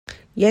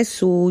Yes,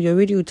 so your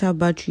radio without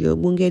battery, your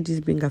won't get this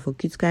bringer for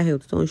Critical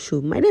Health don't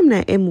show. My name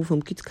is Emu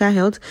from Critical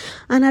Health,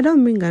 and I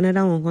don't bring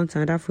another one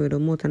another for your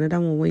month, another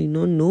one when you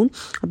don't know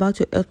about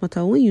your health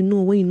matter, when you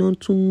don't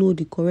to know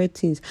the correct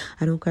things.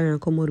 I don't carry and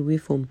come all the way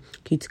from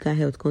Critical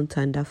Health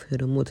content that for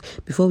your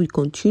month. Before we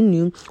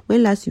continue,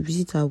 when last you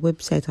visit our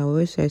website so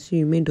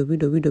you remain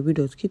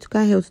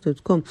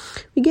www.criticalhealth.com.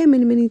 We get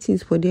many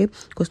things for there,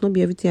 because not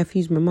be everything I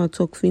feel my mouth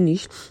talk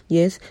finish.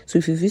 Yes, so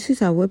if you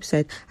visit our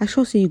website, I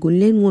sure say you go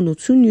learn one or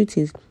two new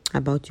things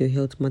about your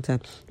health matter.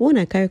 One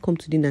I carry come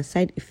today na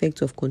side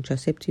effects of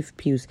contraceptive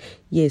pills.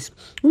 Yes,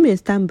 women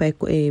stand by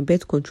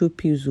birth control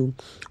pills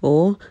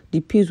or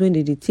the pills when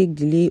they take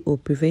delay or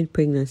prevent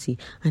pregnancy,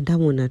 and that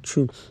one are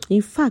true.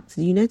 In fact,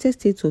 the United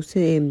States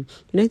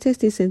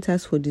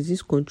Centers for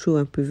Disease Control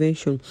and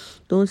Prevention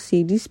don't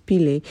say this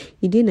pill it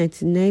is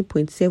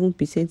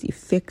 99.7%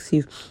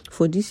 effective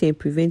for this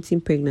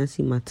preventing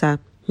pregnancy matter.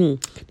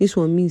 This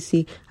one means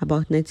say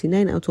about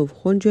 99 out of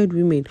 100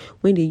 women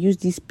when they use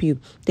this pill,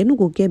 they no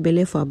go get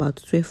belle for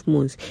about 12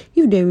 months.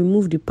 If they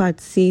remove the part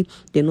say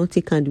they not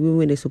take the way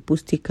when they're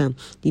supposed to take them,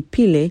 the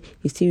pill it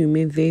still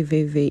remain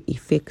very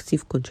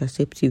effective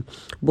contraceptive,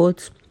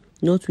 but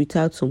not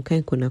without some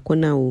kind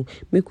corner or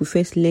make we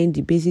first learn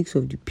the basics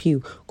of the pill.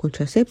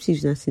 Contraceptives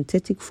is a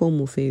synthetic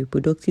form of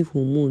reproductive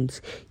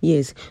hormones.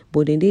 Yes,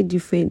 but then they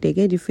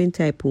get different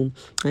type and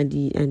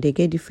they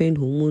get different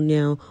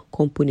hormonal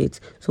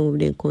components. Some of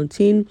them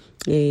contain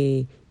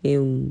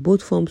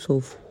both forms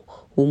of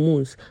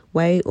hormones,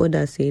 while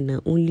others say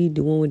only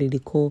the one they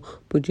call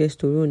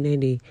progesterone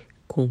and they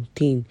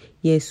contain.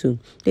 Yes, so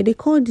they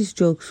call this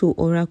drug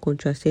oral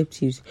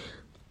contraceptives.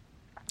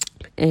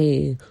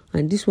 And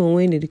this one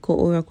when they call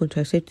oral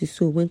contraceptives,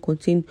 so when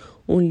contain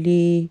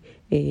only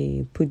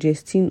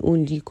progestin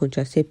only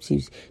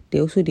contraceptives,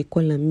 they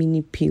call them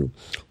mini pill.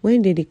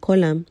 When they call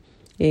them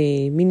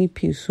mini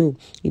pill, so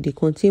they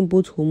contain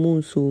both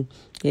hormones, so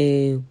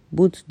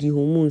both the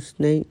hormones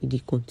now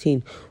they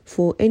contain.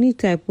 For any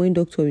type when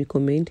doctor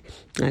recommend,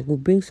 I will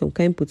bring some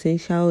kind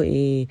potential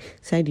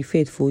side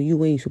effect for you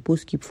when you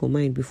supposed to keep for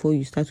mind before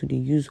you start to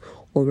use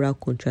oral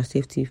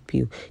contraceptive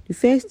pill. The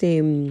first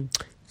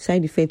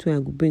side effect when I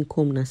go bring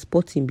come na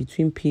spotting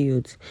between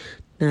periods.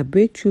 Now,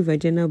 breakthrough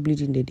vaginal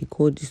bleeding that they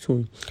call this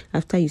one.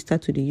 After you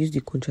start to use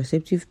the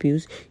contraceptive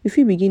pills, if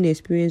you begin to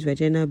experience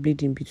vaginal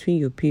bleeding between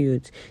your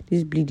periods,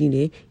 this bleeding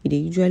it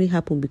usually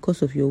happen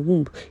because of your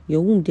womb. Your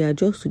womb they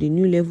adjust to the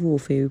new level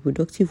of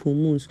reproductive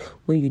hormones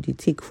when you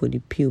take for the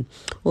pill.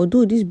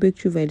 Although this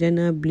breakthrough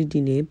vaginal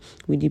bleeding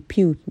with the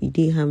pill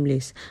it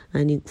harmless,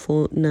 and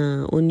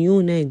on your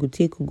own it go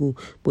take go,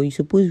 but you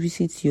suppose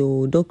visit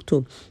your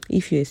doctor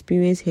if you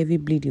experience heavy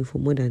bleeding for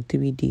more than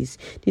 3 days.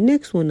 The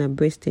next one are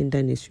breast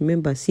tenderness.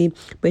 Remember, say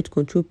birth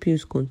control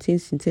pills contain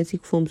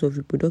synthetic forms of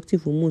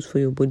reproductive hormones for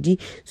your body,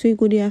 so it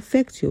could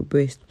affect your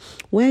breast.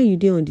 While you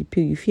dey on the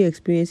pill, you feel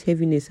experience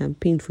heaviness and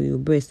pain for your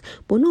breast,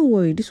 but no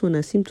worry, this one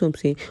are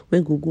symptoms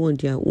when go on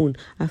their own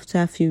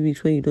after a few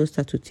weeks when you don't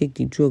start to take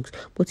the drugs.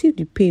 But if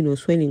the pain or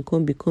swelling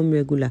become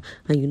regular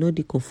and you not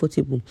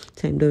comfortable,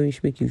 time don't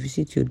reach make you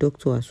visit your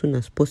doctor as soon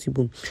as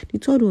possible. The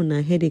third one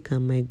are headache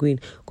and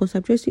migraine.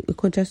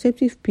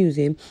 Contraceptive pills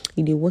it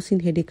dey worsen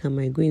headache and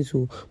migraines,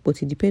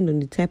 but it depends on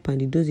the type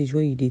and the dosage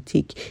when you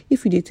take.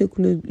 If you take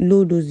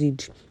low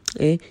dosage,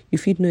 you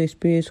fit not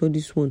experience all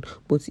this one,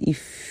 but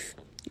if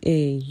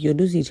your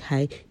dosage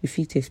high, you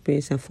fit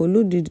experience, and for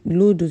low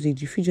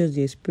dosage you fit just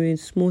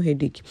experience small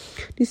headache.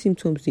 These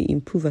symptoms they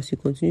improve as you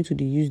continue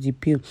to use the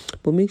pill,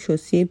 but make sure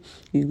say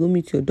you go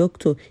meet your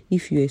doctor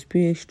if you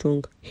experience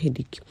strong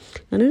headache.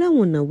 Another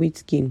one na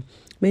weight gain.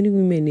 Many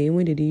women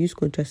when they use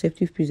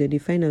contraceptive pills, they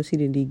find out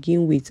that they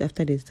gain weight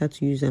after they start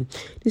to use them.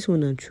 This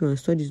one are true, and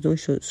studies don't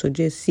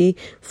suggest say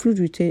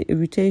fluid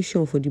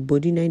retention for the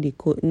body now they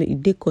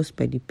caused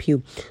by the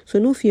pill. So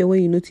no fear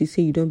when you notice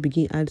say you don't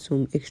begin add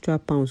some extra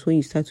pounds when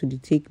you start to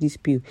take this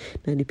pill.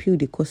 Now the pill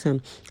they cause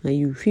them, and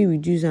you feel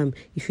reduce them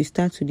if you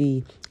start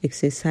to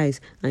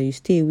exercise and you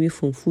stay away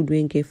from food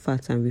when get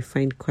fat and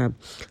refined carb.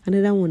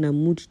 Another one a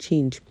mood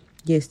change.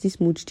 Yes, this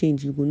mood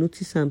change, you will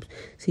notice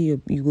say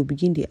you will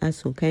begin to add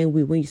some kind of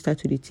way when you start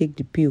to take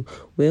the pill.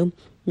 Well,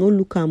 no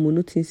look am or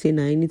nothing say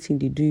na anything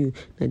they do you.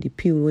 Now the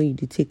pill when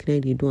you take now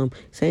they do them.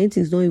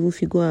 Scientists don't even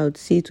figure out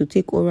say to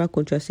take oral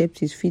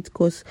contraceptives fit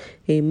cause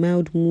a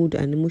mild mood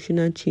and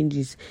emotional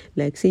changes.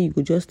 Like say you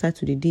could just start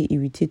to the day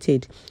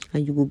irritated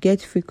and you will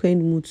get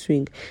frequent mood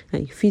swing,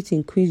 and it fit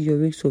increase your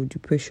risk of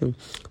depression.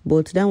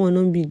 But that one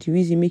not be the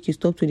reason make you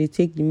stop to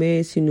take the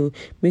medicine.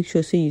 Make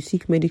sure say you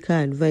seek medical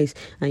advice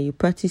and you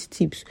practice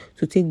tips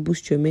to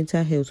boost your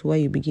mental health while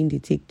you begin to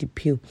take the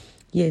pill.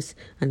 Yes,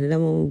 another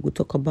one we will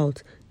talk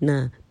about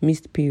na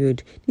missed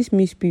period. This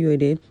missed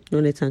period no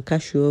let am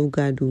catch you off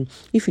guard.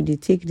 If you dey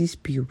take this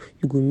pill,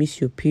 you go miss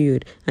your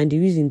period. And the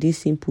reason dey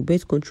simple: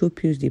 birth control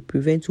pills dey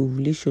prevent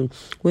ovulation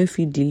wey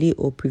fit delay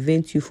or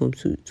prevent you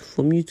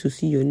from you to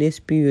see your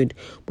next period.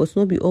 But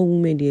not be all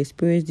women dey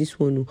experience this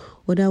one.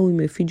 Other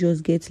women fit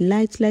just get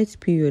light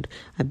period.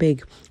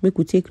 Abeg, make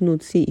we take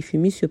note say if you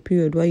miss your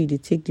period while you dey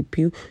take the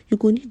pill, you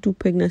go need do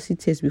pregnancy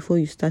test before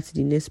you start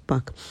the next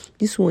pack.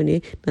 This one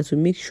na to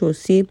make sure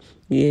say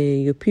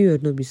your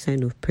period no be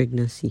sign of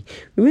pregnancy.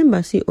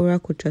 Remember, say oral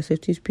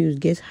contraceptive pills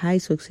get high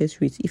success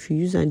rates if you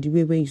use them the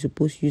way when you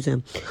suppose use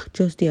them.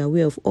 Just be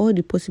aware of all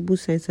the possible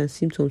signs and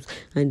symptoms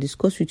and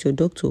discuss with your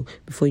doctor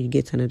before you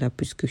get another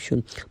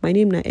prescription. My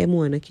name na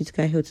Emu and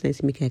Critical Health.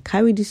 Nice make I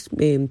carry this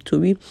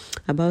story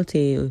about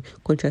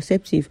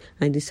contraceptive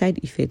and the side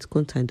effects.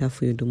 Contact that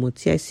for your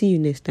domot. I see you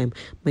next time.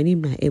 My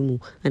name na Emu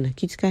and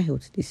Critical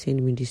Health. They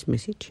send me this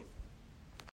message.